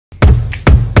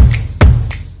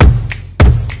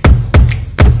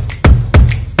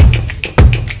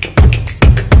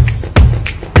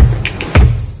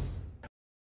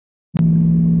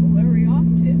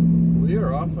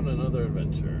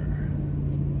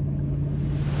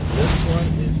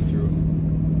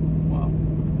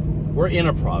we're in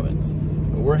a province.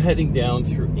 We're heading down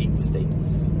through 8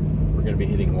 states. We're going to be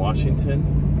hitting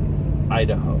Washington,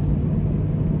 Idaho,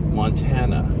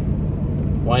 Montana,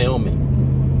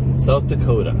 Wyoming, South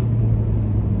Dakota,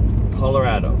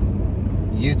 Colorado,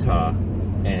 Utah,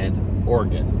 and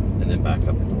Oregon, and then back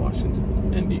up into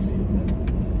Washington and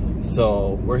BC.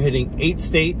 So we're hitting 8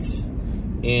 states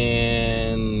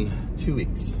in 2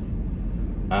 weeks.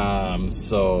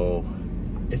 So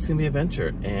it's gonna be an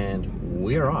adventure, and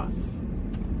we're off.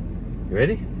 You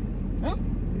ready? Yeah.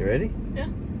 You ready? Yeah.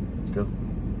 Let's go.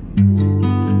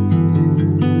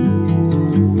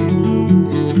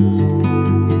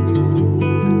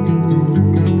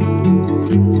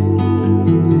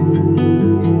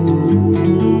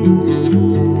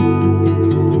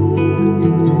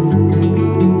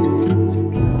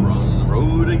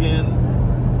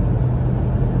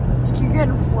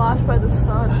 By the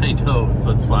sun. I know,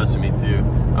 sun's flashing me too.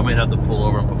 I might have to pull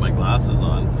over and put my glasses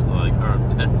on, so I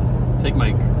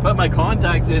put my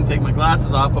contacts in, take my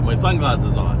glasses off, put my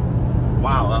sunglasses on.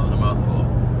 Wow, that was a mouthful.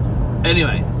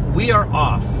 Anyway, we are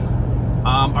off.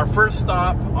 Our first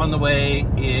stop on the way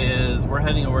is we're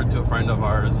heading over to a friend of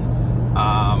ours,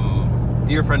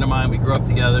 dear friend of mine. We grew up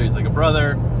together. He's like a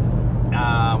brother.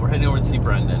 We're heading over to see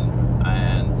Brendan,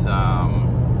 and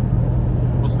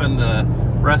we'll spend the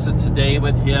rest of today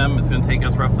with him. It's going to take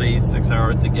us roughly 6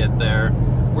 hours to get there.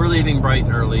 We're leaving bright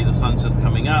and early. The sun's just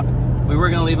coming up. We were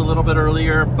going to leave a little bit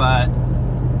earlier, but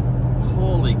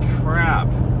holy crap,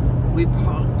 we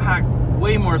packed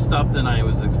way more stuff than I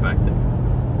was expecting.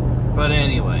 But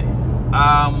anyway,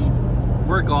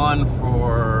 we're gone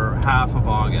for half of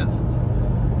August,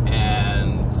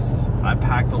 and I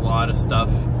packed a lot of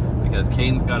stuff because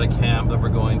Cayden's got a camp that we're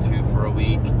going to for a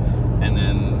week, and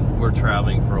then we're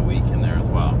traveling for a week in there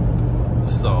as well.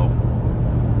 So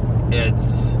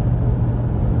it's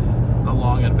a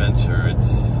long adventure.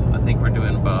 I think we're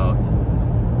doing about,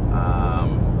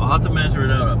 I'll have to measure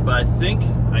it out, but I think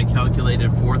I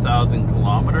calculated 4,000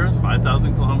 kilometers,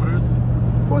 5,000 kilometers.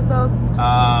 4,000.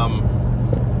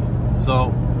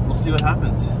 So we'll see what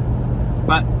happens.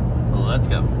 But let's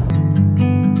go.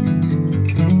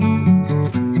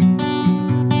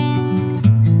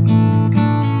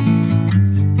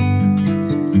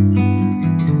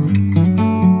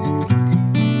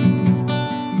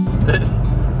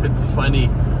 Funny.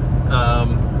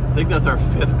 I think that's our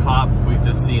 5th cop we've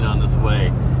just seen on this way,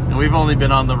 and we've only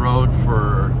been on the road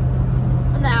for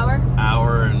an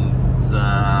hour and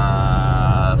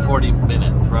 40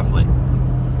 minutes roughly.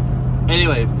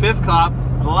 Anyway, 5th cop,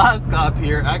 the last cop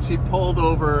here, actually pulled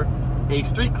over a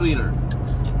street cleaner.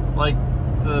 Like,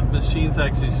 the machines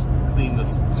actually clean the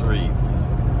streets.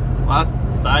 Last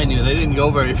I knew, they didn't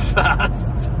go very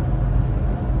fast.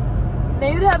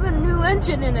 Maybe they have a new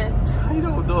engine in it. I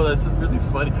don't know, that's just really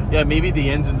funny. Yeah, maybe the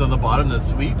engines on the bottom that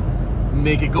sweep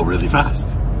make it go really fast.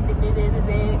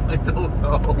 I don't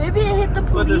know. Maybe it hit the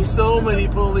police. But there's so many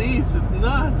police, it's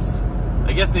nuts.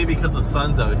 I guess maybe because the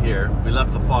sun's out here, we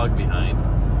left the fog behind.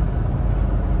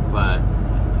 But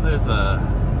there's a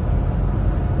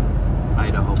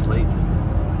Idaho plate.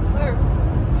 Where?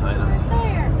 Beside us.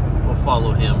 There. We'll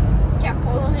follow him. Yeah,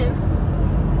 follow him.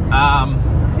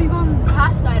 If you're going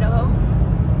past Idaho.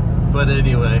 But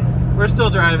anyway, we're still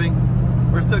driving.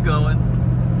 We're still going.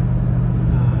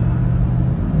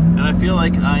 And I feel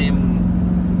like I am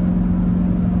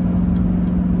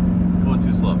going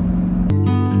too slow.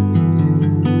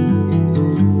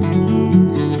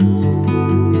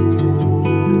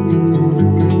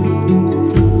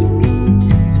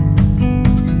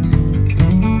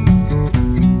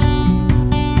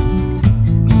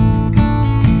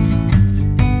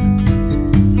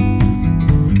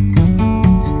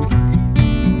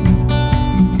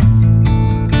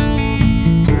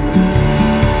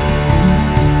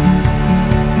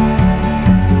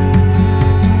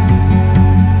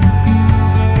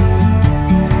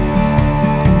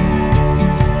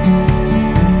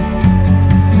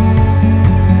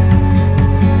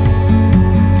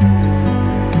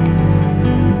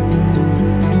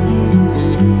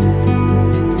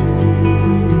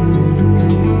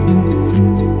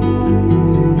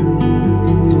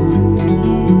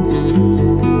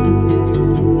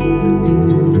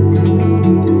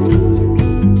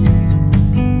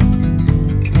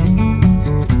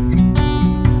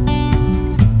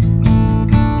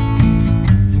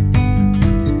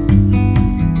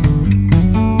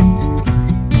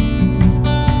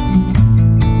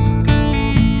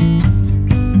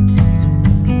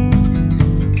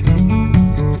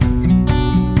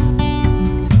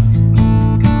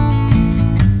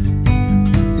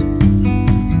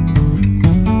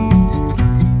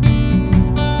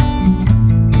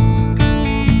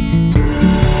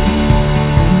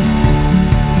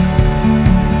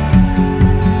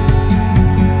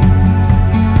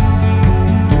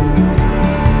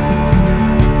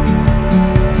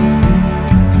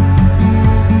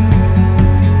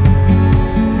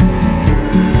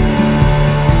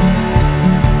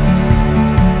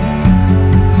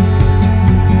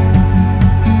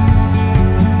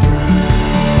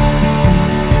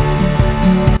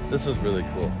 This is really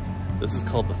cool. This is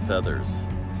called the Feathers.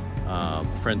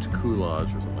 The French Coulee or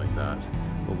something like that.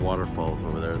 The waterfalls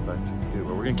over there is actually too.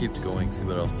 But we're gonna keep going, see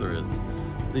what else there is.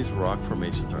 These rock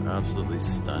formations are absolutely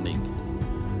stunning.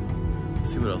 Let's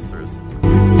see what else there is.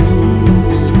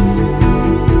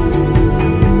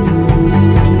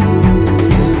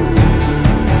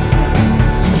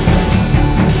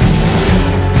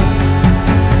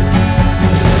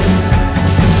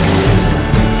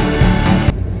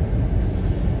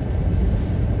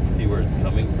 See where it's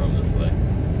coming from this way.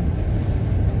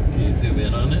 Can you zoom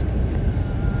in on it?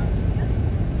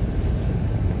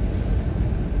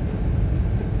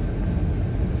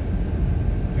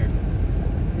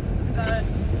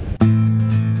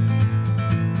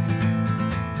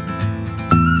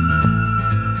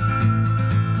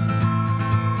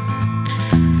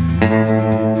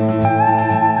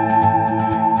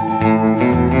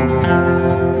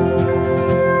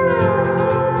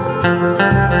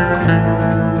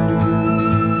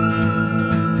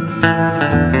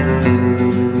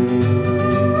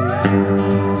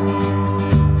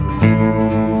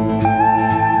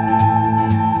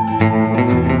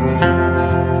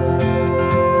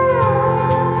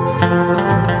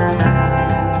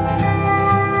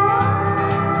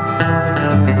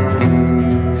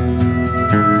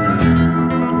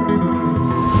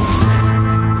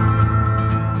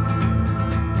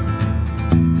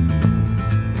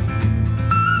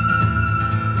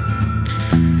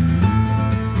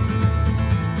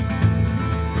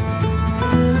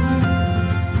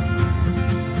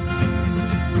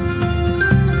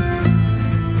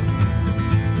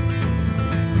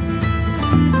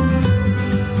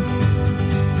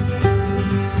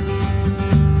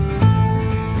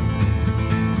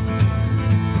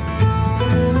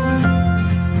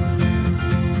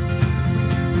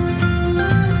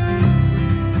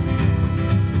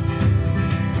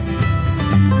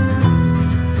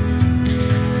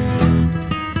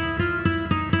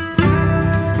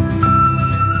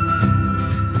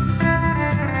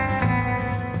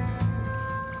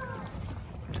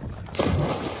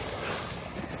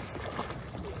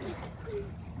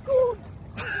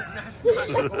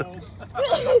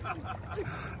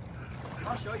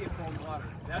 I'll show you cold water.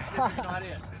 This is not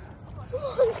it.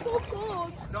 Oh, it's so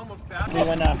cold. It's almost bad. We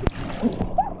went up.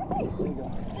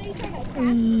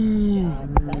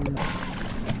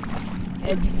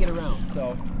 And you can get around,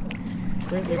 so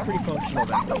they're pretty functional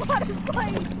back there.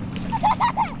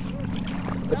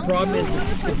 The problem is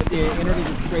the internet is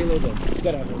straight logo. You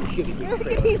gotta have a shitty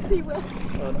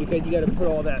because you gotta put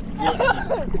all that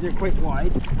because they're quite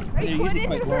wide. And they're usually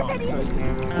quite long.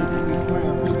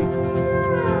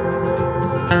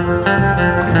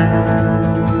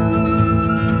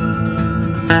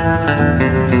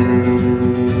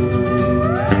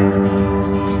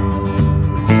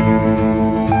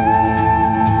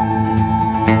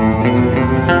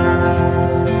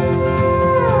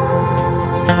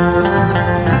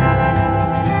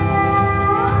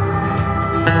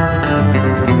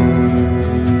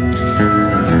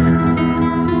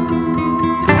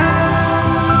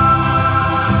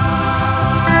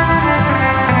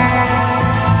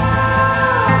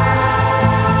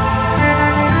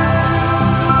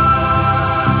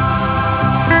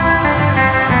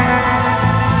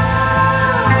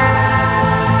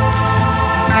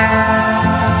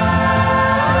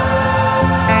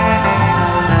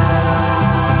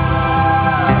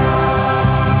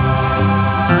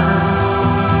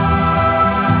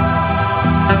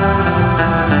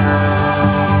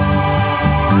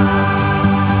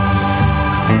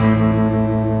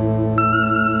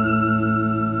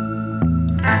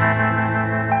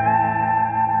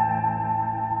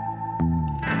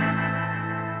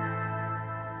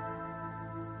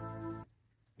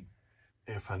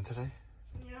 You have fun today?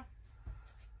 Yeah.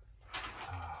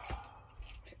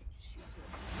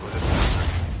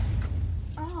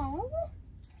 Oh.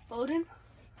 Boating?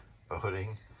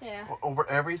 Boating? Yeah. Over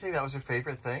everything? That was your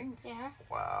favorite thing? Yeah.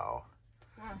 Wow.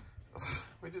 Wow.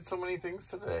 We did so many things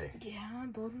today. Yeah,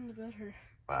 boating the better.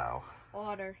 Wow.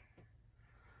 Water.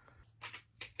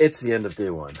 It's the end of day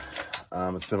one.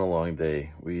 It's been a long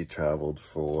day. We traveled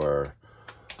for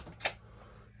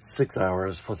 6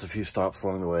 hours plus a few stops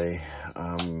along the way.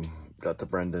 Got to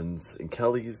Brendan's and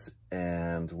Kelly's,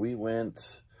 and we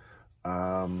went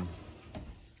off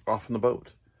on the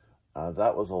boat.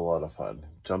 That was a lot of fun.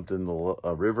 Jumped in the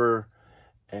river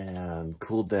and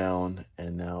cooled down,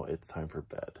 and now it's time for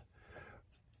bed.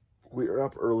 We are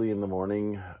up early in the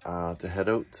morning to head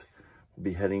out. We'll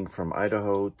be heading from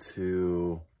Idaho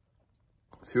to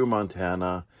through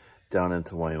Montana down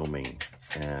into Wyoming,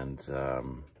 and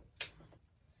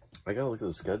I gotta look at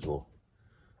the schedule.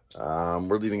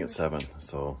 We're leaving at 7,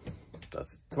 so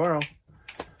that's tomorrow.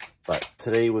 But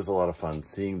today was a lot of fun,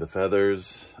 seeing the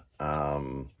feathers,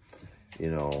 you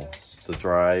know, the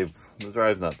drive's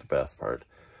not the best part.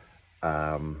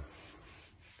 And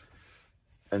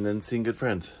then seeing good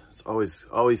friends. It's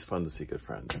always fun to see good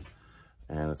friends.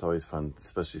 And it's always fun,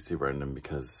 especially see Brendan,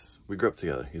 because we grew up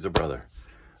together. He's a brother.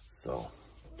 So,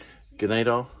 good night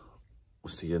all.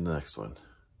 We'll see you in the next one.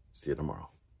 See you tomorrow.